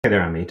Hi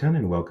there, I'm Eitan,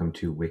 and welcome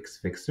to WiX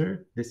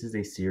Fixer. This is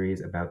a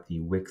series about the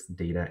WiX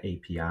Data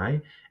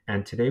API,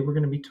 and today we're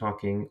going to be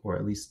talking, or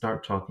at least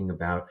start talking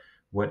about,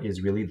 what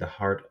is really the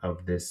heart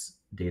of this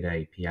data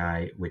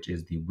API, which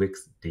is the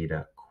WiX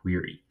Data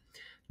Query.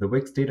 The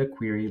WiX Data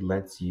Query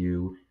lets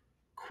you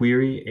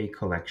query a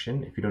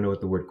collection. If you don't know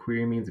what the word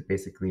query means, it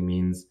basically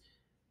means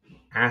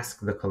ask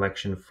the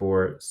collection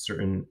for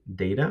certain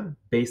data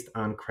based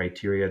on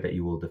criteria that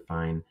you will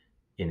define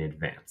in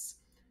advance.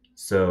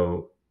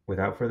 So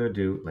without further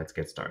ado, let's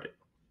get started.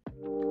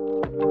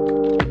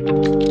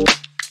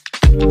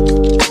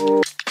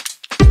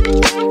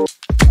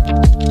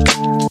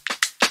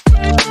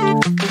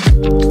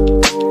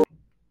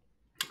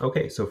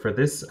 Okay, so for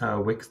this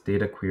WiX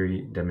Data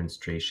Query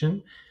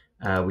demonstration,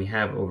 we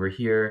have over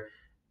here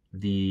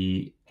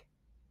the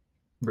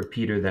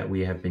repeater that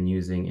we have been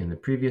using in the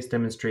previous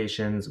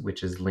demonstrations,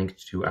 which is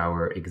linked to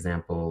our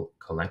example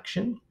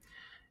collection.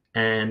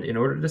 And in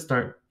order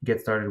to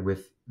get started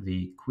with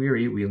the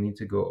query, we'll need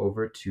to go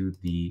over to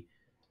the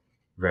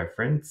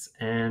reference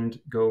and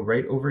go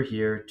right over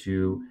here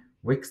to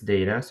WiX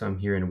Data. So I'm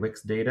here in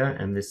WiX Data,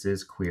 and this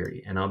is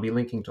query. And I'll be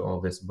linking to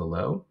all this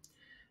below.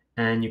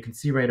 And you can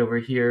see right over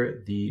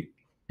here the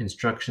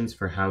instructions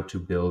for how to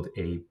build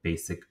a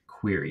basic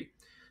query.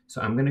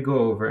 So I'm going to go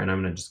over and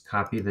I'm going to just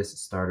copy this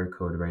starter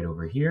code right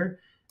over here.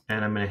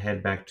 And I'm going to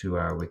head back to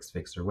our WiX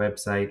Fixer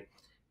website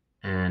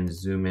and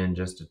zoom in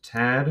just a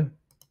tad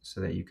so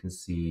that you can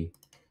see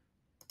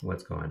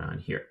what's going on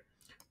here.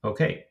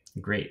 Okay,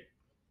 great.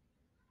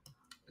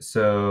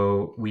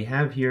 So we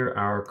have here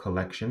our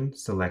collection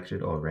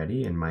selected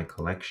already in my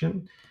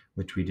collection,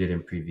 which we did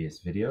in previous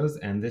videos.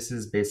 And this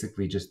is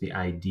basically just the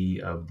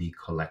ID of the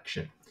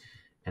collection.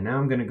 And now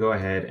I'm going to go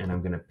ahead and I'm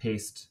going to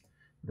paste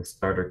the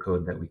starter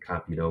code that we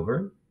copied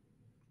over.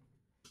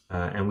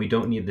 And we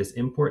don't need this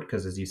import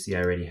because, as you see,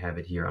 I already have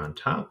it here on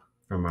top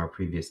from our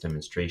previous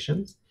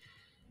demonstrations.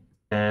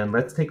 And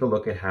let's take a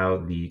look at how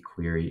the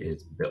query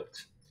is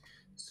built.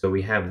 So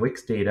we have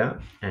WiX Data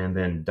and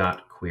then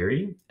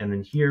 .query. And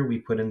then here we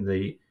put in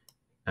the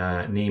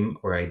name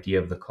or ID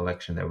of the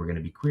collection that we're going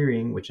to be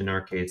querying, which in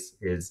our case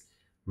is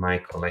my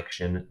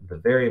collection, the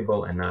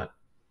variable, and not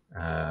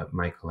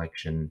my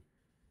collection,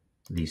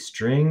 the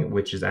string,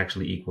 which is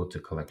actually equal to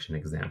collection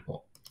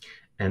example.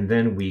 And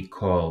then we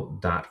call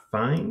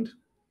 .find,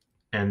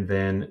 and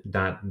then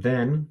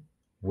 .then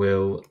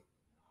will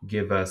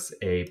give us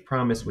a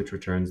promise which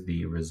returns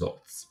the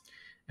results.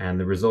 And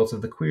the results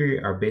of the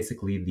query are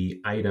basically the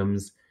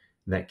items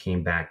that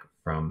came back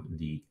from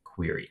the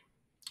query.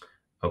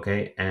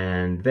 Okay,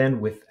 and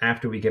then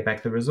after we get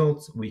back the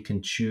results, we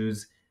can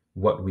choose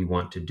what we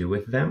want to do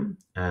with them.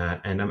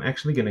 And I'm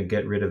actually going to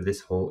get rid of this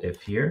whole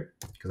if here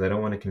because I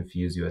don't want to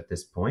confuse you at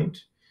this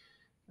point.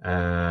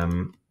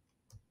 And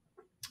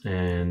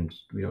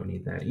we don't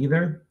need that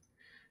either.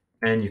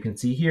 And you can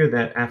see here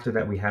that after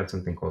that we have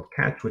something called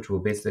catch, which will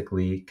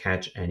basically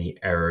catch any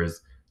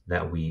errors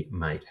that we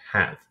might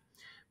have.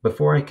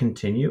 Before I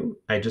continue,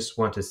 I just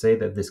want to say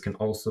that this can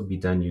also be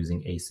done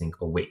using async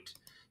await.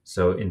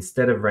 So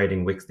instead of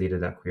writing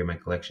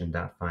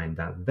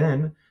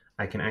wixdata.queryMyCollection.find.then,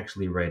 I can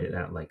actually write it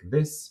out like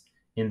this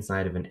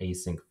inside of an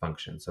async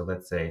function. So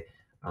let's say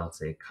I'll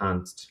say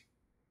const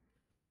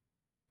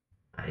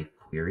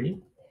iQuery,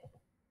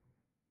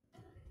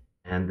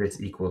 and this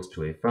equals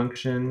to a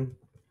function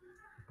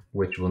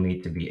which will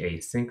need to be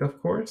async, of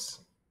course.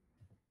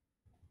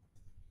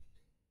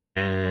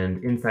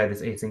 And inside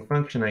this async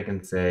function, I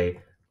can say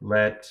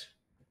let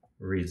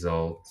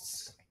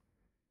results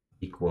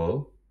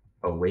equal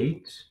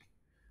await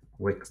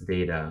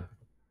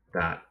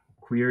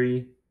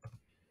wixdata.query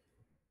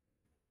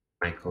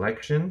my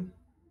collection,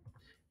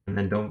 and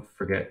then don't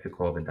forget to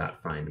call the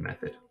 .find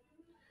method.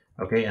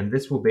 Okay, and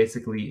this will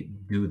basically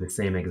do the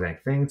same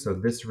exact thing. So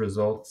this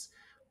results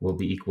will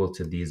be equal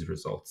to these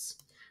results.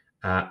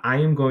 I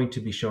am going to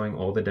be showing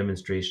all the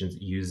demonstrations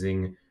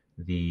using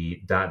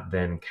the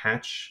 .then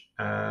catch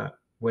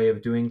way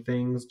of doing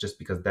things, just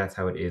because that's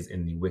how it is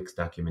in the WiX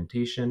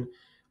documentation,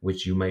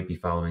 which you might be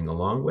following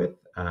along with.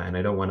 And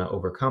I don't want to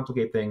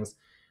overcomplicate things,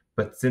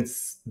 but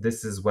since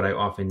this is what I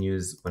often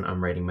use when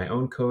I'm writing my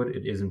own code,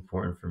 it is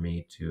important for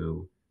me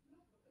to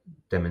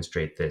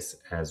demonstrate this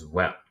as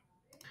well.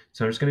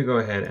 So I'm just going to go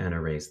ahead and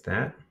erase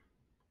that.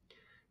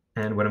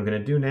 And what I'm going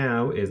to do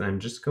now is I'm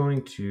just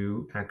going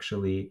to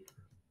actually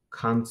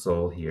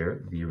console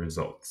here the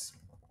results.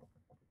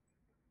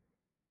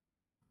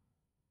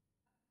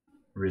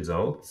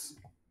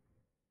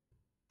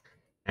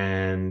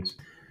 And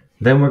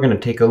then we're going to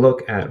take a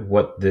look at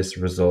what this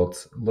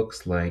result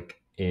looks like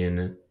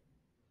in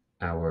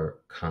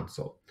our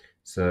console.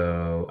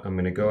 So I'm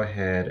going to go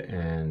ahead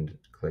and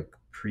click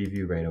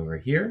preview right over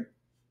here.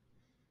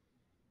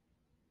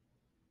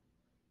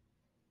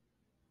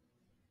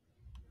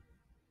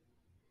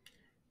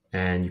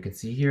 And you can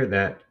see here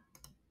that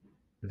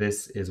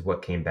this is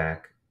what came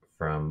back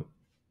from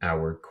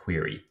our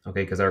query,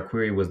 okay? Because our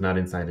query was not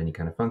inside any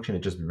kind of function. It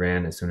just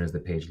ran as soon as the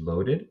page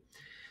loaded.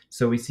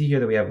 So we see here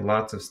that we have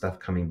lots of stuff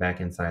coming back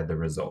inside the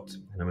result.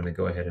 And I'm going to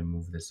go ahead and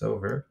move this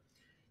over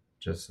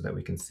just so that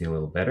we can see a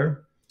little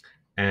better.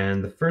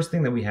 And the first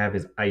thing that we have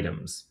is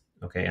items,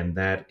 okay? And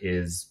that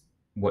is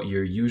what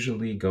you're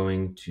usually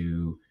going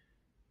to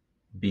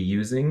be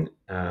using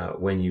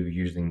when you're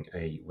using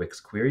a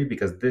WiX query,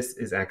 because this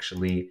is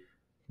actually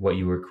what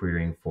you were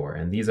querying for.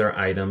 And these are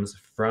items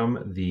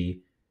from the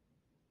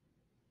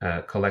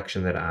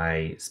collection that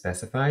I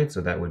specified.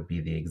 So that would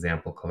be the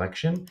example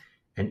collection.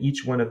 And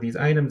each one of these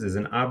items is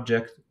an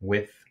object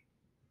with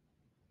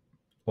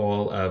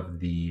all of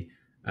the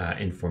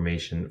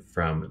information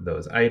from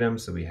those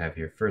items. So we have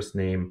your first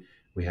name,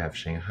 we have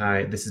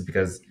Shanghai. This is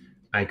because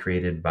I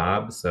created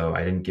Bob, so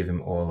I didn't give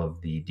him all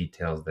of the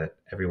details that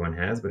everyone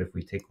has. But if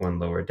we take one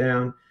lower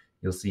down,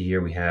 you'll see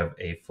here we have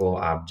a full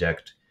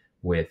object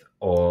with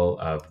all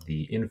of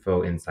the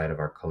info inside of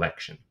our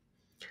collection,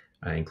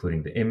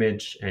 including the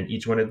image. And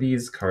each one of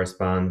these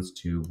corresponds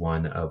to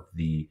one of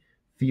the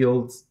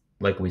fields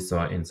like we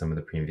saw in some of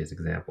the previous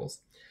examples.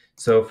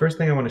 So first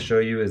thing I want to show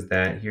you is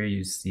that here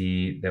you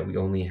see that we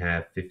only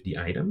have 50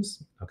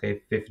 items.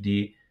 Okay,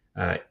 50.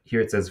 Here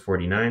it says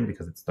 49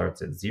 because it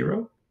starts at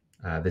 0.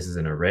 This is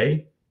an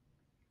array.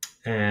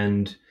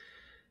 And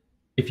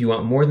if you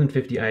want more than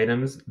 50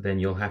 items, then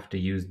you'll have to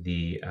use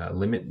the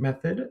limit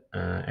method.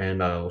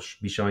 And I'll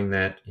be showing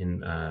that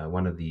in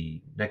one of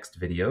the next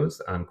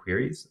videos on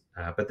queries.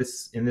 But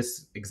in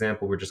this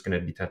example, we're just going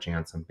to be touching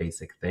on some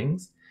basic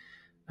things.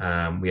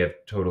 We have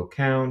total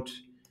count.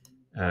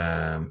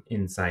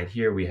 Inside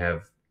here, we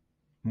have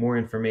more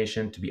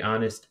information. To be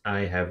honest, I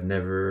have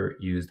never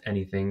used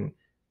anything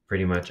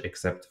pretty much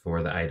except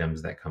for the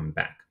items that come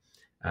back.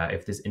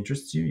 If this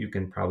interests you, you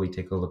can probably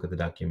take a look at the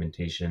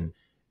documentation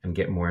and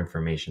get more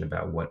information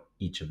about what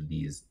each of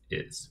these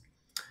is.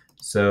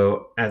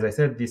 So as I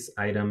said, these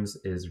items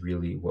is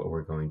really what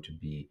we're going to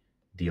be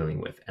dealing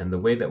with. And the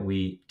way that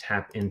we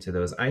tap into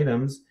those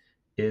items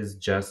is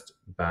just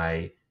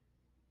by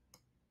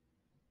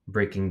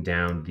breaking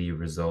down the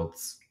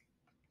results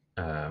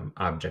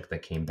object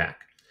that came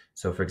back.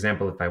 So for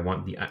example, if I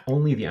want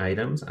only the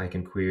items, I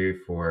can query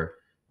for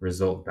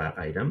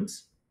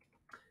result.items.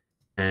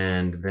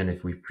 And then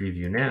if we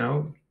preview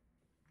now,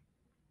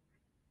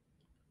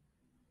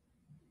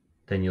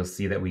 then you'll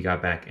see that we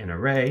got back an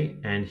array,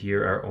 and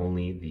here are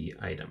only the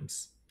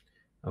items.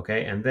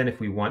 Okay, and then if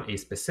we want a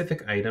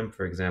specific item,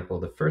 for example,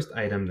 the first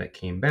item that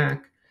came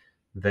back,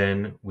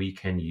 then we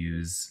can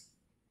use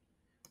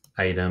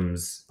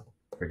items,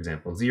 for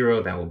example,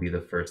 0, that will be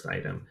the first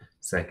item,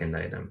 second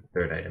item,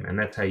 third item. And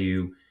that's how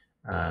you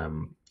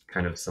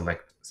kind of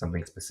select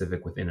something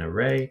specific within an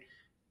array.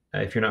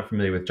 If you're not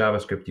familiar with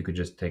JavaScript, you could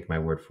just take my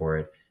word for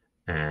it,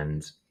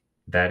 and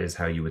that is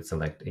how you would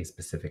select a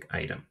specific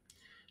item.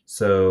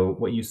 So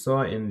what you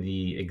saw in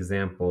the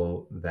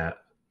example that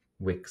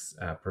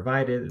WiX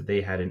provided,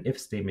 they had an if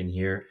statement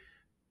here.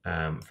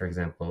 For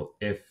example,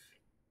 if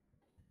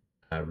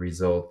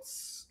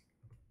results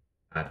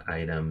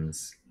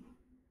items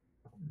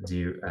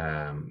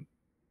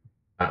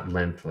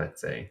length,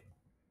 let's say,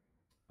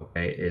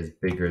 okay, is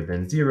bigger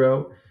than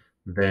 0,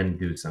 then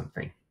do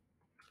something.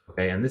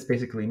 Okay, and this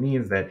basically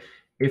means that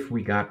if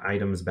we got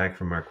items back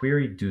from our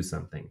query, do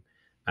something.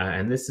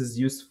 And this is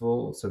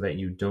useful so that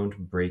you don't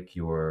break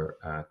your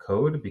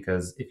code,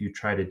 because if you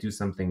try to do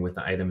something with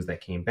the items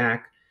that came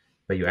back,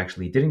 but you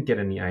actually didn't get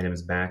any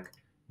items back,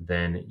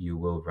 then you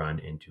will run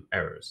into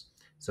errors.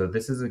 So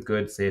this is a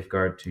good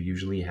safeguard to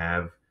usually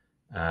have,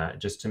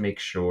 just to make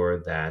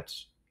sure that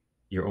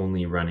you're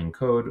only running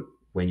code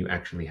when you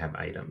actually have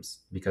items,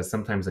 because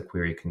sometimes a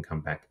query can come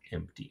back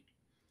empty.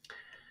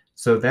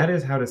 So that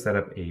is how to set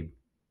up a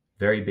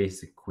very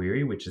basic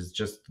query, which is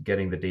just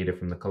getting the data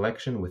from the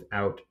collection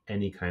without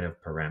any kind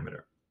of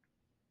parameter.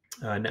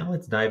 Now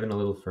let's dive in a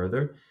little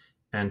further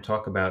and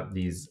talk about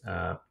these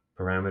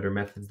parameter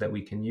methods that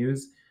we can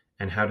use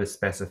and how to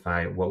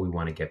specify what we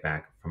want to get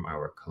back from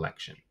our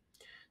collection.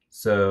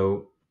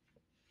 So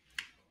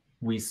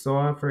we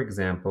saw, for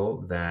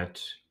example,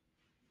 that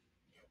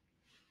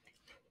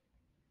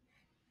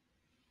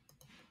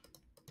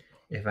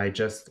if I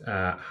just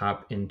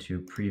hop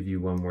into preview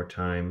one more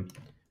time,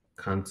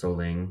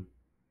 consoling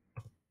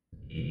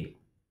the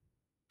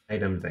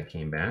items that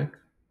came back,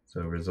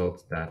 so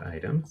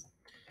results.items.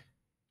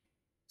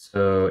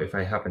 So if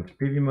I hop into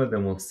preview mode,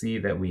 then we'll see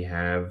that we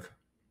have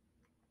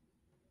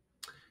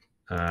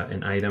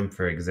an item,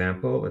 for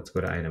example. Let's go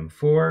to item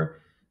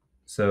 4.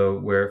 So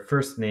where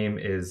first name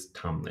is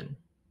Tomlin.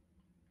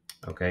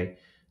 Okay,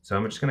 so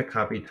I'm just going to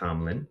copy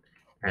Tomlin,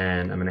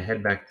 and I'm going to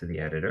head back to the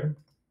editor.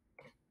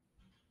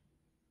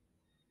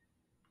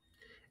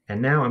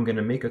 And now I'm going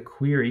to make a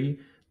query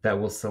that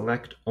will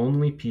select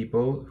only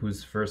people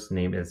whose first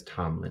name is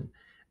Tomlin.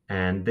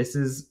 And this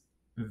is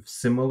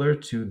similar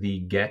to the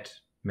get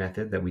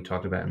method that we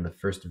talked about in the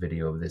first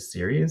video of this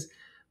series.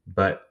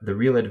 But the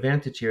real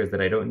advantage here is that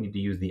I don't need to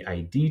use the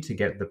ID to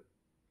get the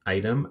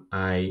item.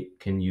 I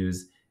can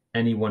use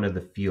any one of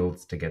the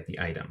fields to get the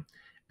item.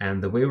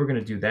 And the way we're going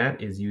to do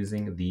that is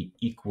using the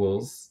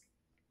equals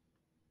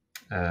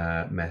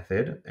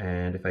method.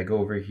 And if I go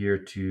over here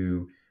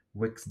to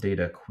WiX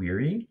Data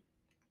Query,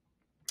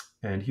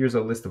 And here's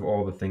a list of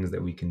all the things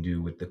that we can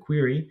do with the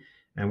query.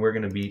 And we're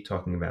going to be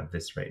talking about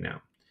this right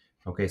now.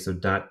 Okay, so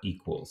dot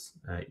equals.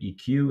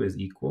 EQ is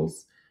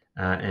equals.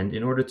 And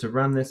in order to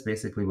run this,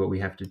 basically what we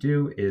have to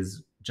do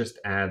is just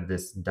add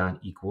this dot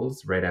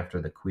equals right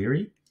after the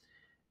query,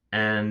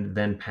 and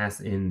then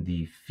pass in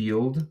the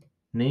field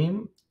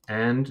name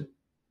and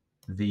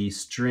the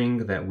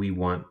string that we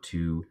want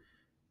to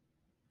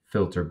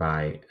filter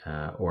by,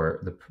 or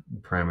the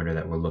parameter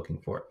that we're looking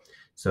for.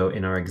 So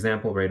in our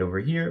example right over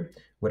here,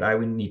 what I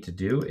would need to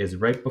do is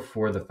right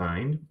before the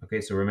find.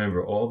 Okay, so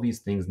remember, all these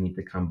things need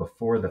to come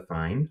before the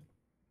find.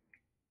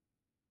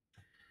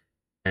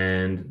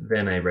 And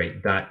then I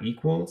write dot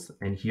equals,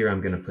 and here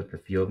I'm going to put the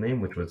field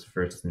name, which was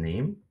first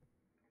name.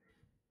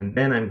 And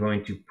then I'm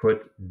going to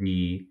put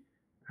the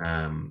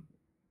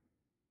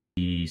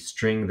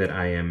string that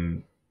I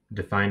am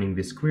defining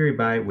this query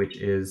by, which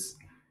is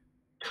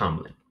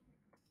Tomlin.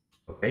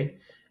 Okay.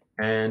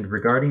 And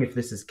regarding if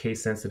this is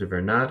case sensitive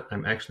or not, I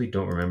actually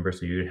don't remember.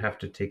 So you'd have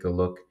to take a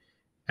look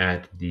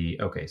at the,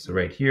 okay, so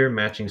right here,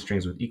 matching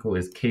strings with equal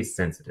is case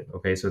sensitive.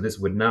 Okay, so this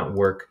would not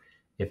work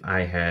if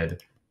I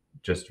had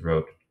just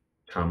wrote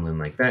Tomlin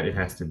like that. It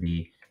has to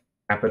be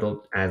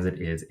capital as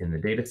it is in the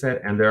data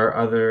set. And there are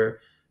other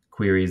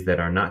queries that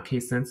are not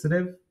case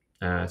sensitive.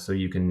 So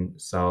you can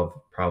solve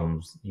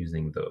problems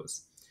using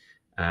those.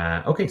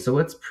 Okay, so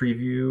let's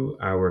preview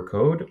our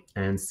code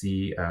and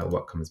see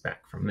what comes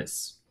back from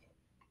this.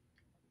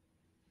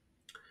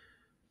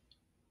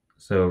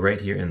 So right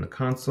here in the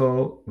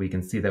console, we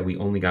can see that we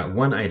only got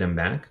one item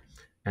back,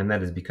 and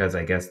that is because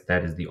I guess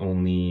that is the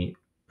only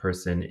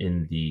person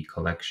in the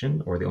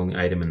collection, or the only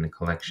item in the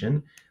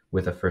collection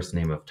with a first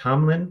name of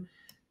Tomlin.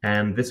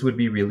 And this would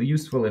be really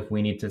useful if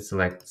we need to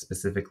select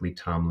specifically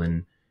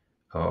Tomlin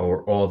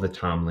or all the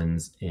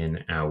Tomlins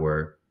in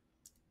our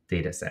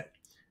data set.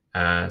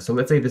 So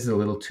let's say this is a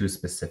little too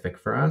specific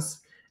for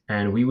us,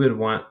 and we would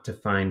want to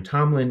find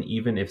Tomlin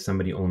even if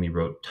somebody only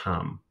wrote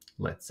Tom,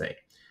 let's say.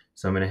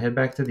 So I'm going to head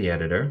back to the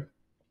editor.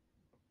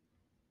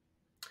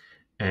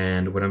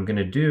 And what I'm going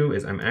to do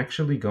is I'm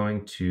actually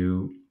going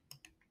to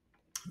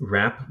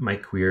wrap my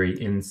query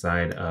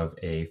inside of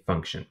a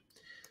function.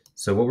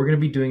 So what we're going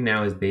to be doing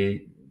now is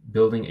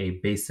building a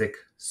basic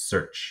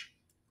search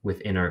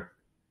within our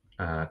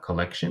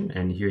collection.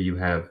 And here you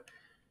have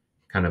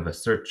kind of a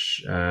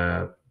search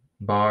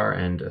bar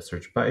and a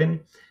search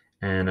button.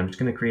 And I'm just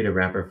going to create a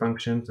wrapper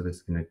function. So this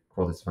is going to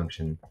call this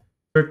function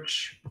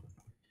search.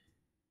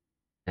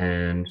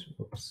 And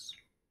whoops,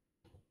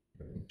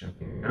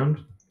 jumping around.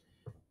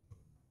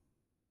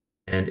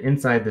 And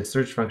inside the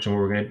search function, what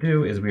we're going to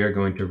do is we are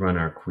going to run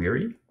our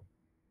query.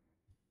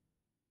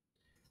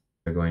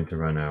 We're going to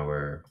run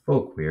our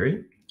full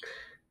query.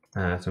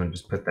 So I'm going to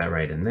just put that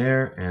right in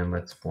there, and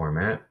let's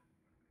format.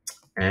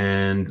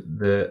 And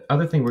the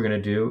other thing we're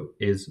going to do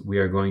is we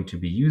are going to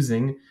be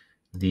using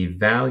the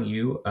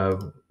value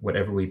of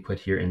whatever we put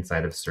here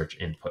inside of search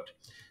input.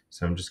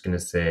 So I'm just going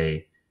to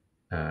say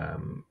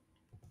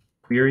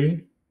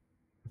query,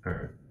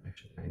 or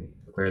actually I need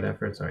to declare that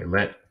first. Sorry,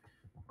 let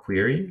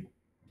query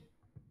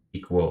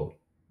equal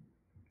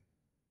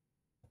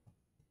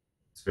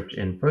search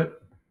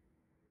input,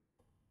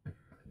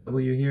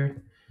 W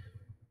here,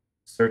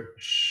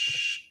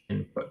 search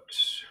input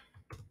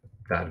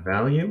dot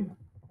value.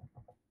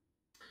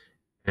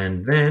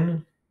 And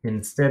then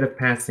instead of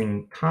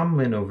passing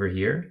Tomlin over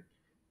here,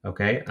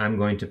 okay, I'm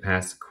going to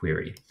pass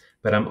query.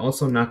 But I'm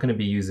also not going to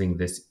be using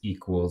this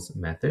equals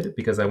method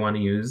because I want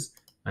to use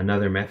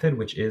another method,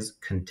 which is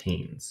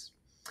contains.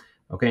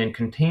 Okay, and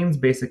contains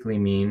basically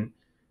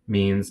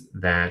means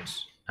that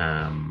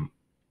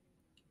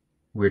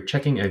we're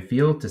checking a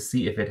field to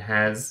see if it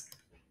has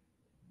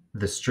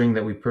the string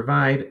that we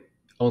provide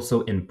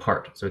also in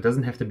part. So it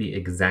doesn't have to be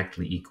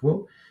exactly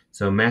equal.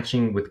 So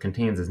matching with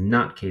contains is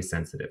not case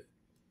sensitive.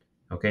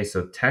 Okay,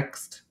 so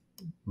text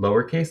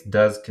lowercase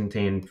does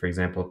contain, for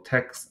example,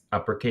 text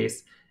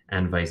uppercase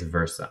and vice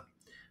versa.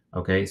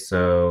 Okay,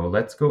 so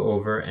let's go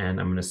over and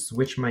I'm going to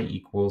switch my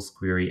equals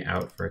query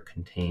out for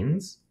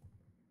contains.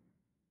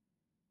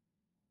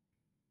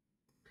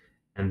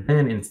 And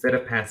then instead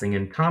of passing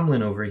in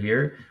Tomlin over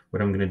here,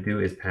 what I'm going to do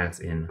is pass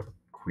in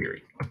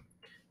query.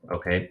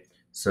 Okay,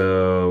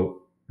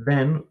 so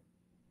then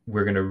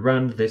we're going to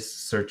run this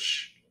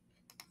search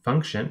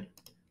function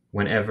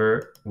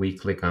whenever we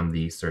click on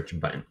the search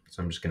button.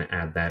 So I'm just going to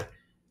add that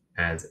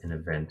as an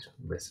event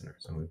listener.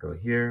 So I'm going to go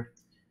here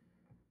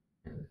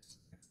and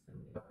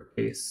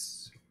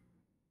uppercase.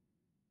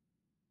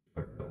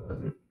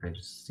 I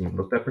just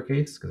looked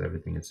uppercase because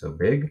everything is so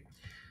big.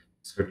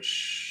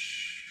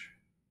 Search,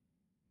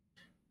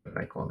 what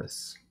do I call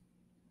this?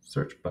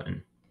 Search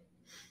button.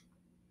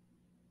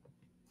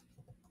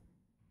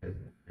 Oh,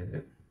 there it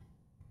is.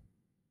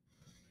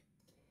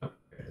 Okay.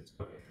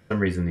 For some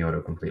reason the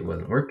autocomplete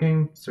wasn't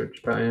working.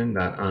 Search button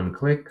dot on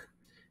click,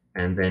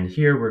 and then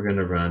here we're going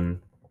to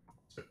run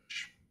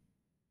search.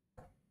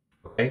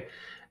 Okay,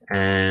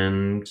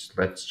 and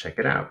let's check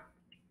it out.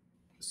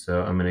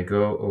 So I'm going to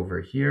go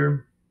over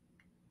here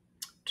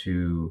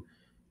to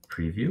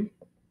preview.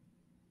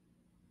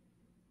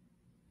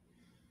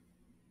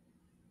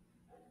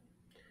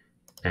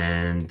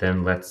 And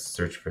then let's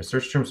search for a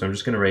search term. So I'm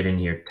just going to write in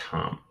here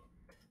Tom.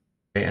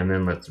 Okay, and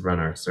then let's run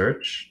our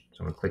search. So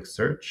I'm going to click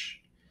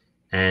search.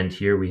 And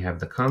here we have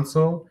the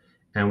console.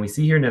 And we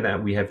see here now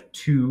that we have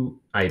two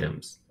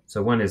items.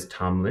 So one is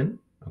Tomlin,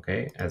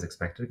 okay, as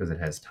expected because it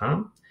has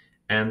Tom.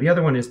 And the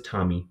other one is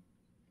Tommy.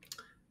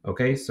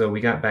 Okay, so we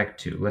got back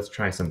two. Let's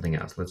try something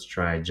else. Let's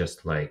try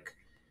just like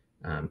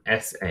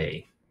SA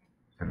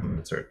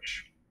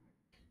search.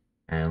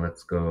 And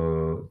let's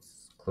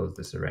close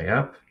this array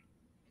up.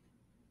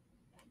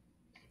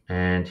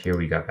 And here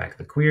we got back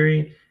the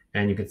query.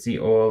 And you can see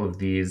all of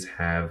these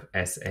have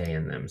SA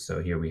in them.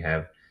 So here we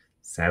have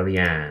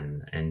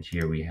Salian, and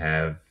here we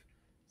have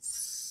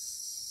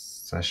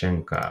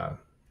Sashenka,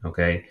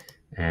 okay?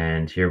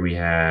 And here we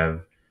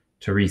have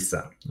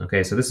Teresa,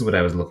 okay? So this is what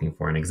I was looking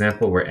for, an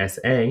example where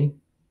SA,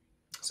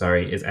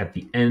 is at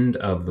the end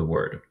of the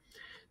word.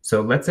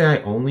 So let's say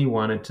I only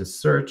wanted to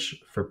search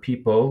for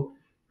people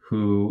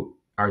who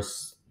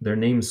their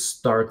name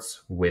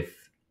starts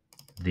with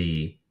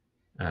the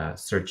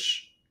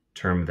search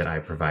term that I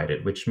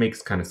provided, which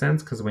makes kind of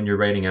sense because when you're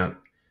writing out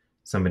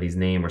somebody's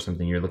name or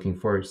something you're looking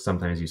for,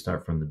 sometimes you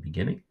start from the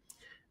beginning.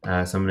 So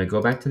I'm going to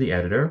go back to the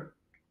editor.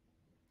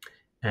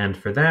 And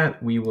for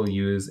that, we will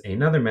use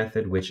another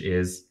method, which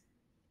is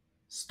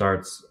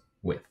starts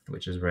with,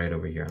 which is right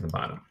over here on the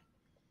bottom.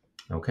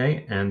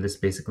 Okay, and this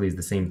basically is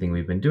the same thing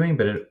we've been doing,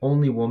 but it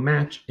only will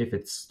match if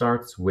it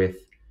starts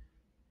with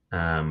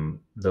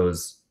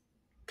those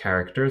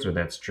characters or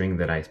that string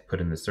that I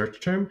put in the search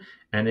term,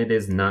 and it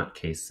is not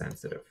case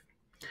sensitive.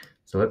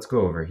 So let's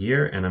go over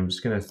here, and I'm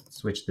just going to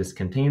switch this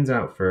contains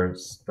out for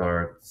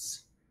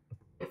starts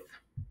with.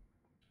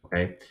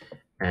 Okay,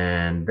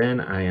 and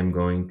then I am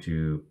going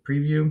to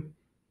preview.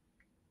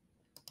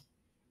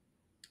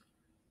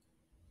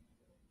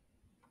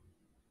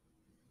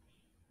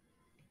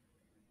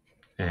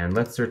 And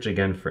let's search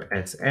again for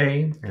SA,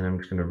 and I'm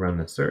just going to run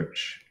the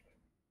search.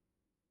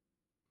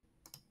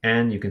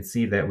 And you can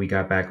see that we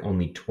got back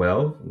only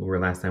 12, where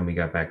last time we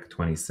got back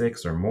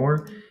 26 or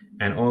more.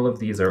 And all of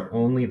these are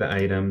only the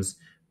items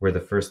where the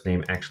first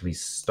name actually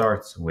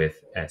starts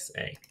with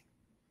SA.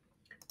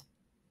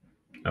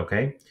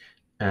 Okay,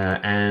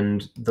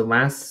 and the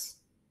last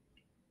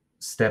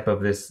step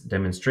of this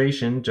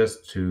demonstration,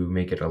 just to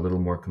make it a little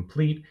more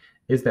complete,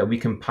 is that we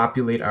can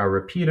populate our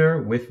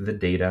repeater with the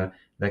data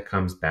that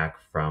comes back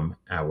from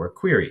our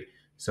query.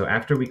 So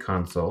after we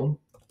console,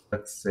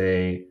 let's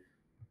say,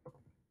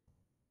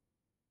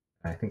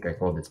 I think I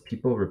called this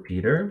people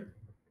repeater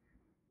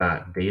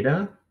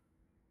data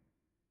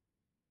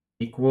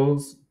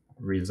equals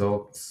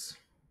results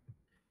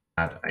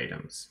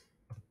items.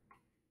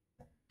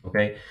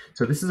 Okay,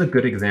 so this is a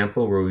good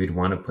example where we'd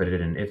want to put it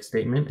in an if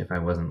statement if I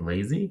wasn't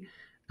lazy,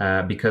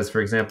 because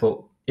for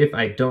example, if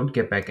I don't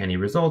get back any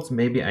results,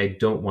 maybe I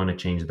don't want to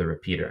change the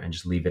repeater and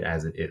just leave it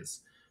as it is,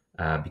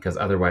 because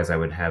otherwise I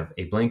would have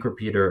a blank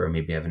repeater or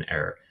maybe have an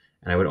error.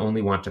 And I would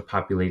only want to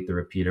populate the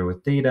repeater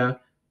with data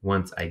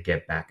once I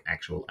get back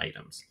actual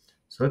items.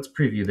 So let's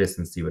preview this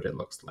and see what it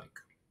looks like.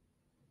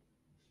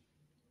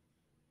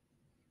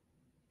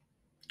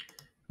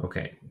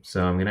 Okay,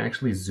 so I'm going to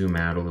actually zoom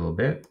out a little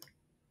bit,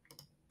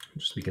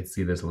 just so we can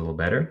see this a little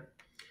better.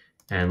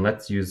 And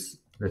let's use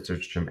the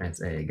search term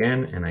SA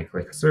again, and I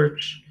click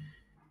search.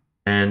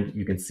 And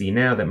you can see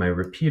now that my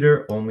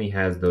repeater only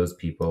has those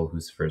people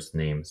whose first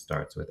name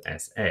starts with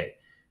SA.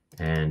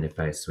 And if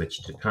I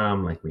switch to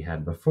Tom like we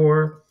had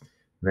before,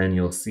 then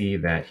you'll see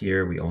that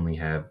here we only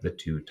have the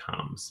two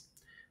Toms.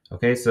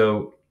 Okay,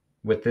 so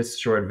with this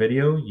short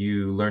video,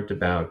 you learned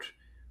about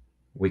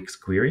WiX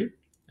Query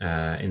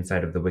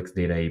inside of the WiX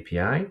Data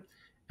API.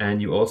 And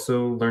you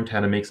also learned how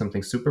to make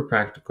something super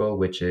practical,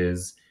 which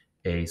is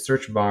a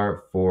search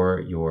bar for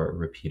your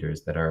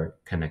repeaters that are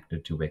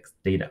connected to WiX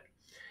Data.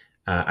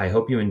 I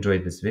hope you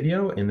enjoyed this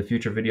video. In the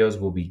future videos,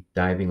 we'll be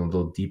diving a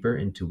little deeper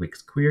into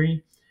WiX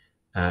Query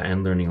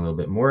and learning a little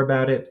bit more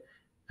about it.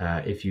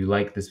 If you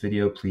like this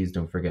video, please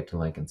don't forget to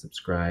like and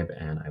subscribe,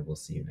 and I will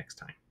see you next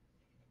time.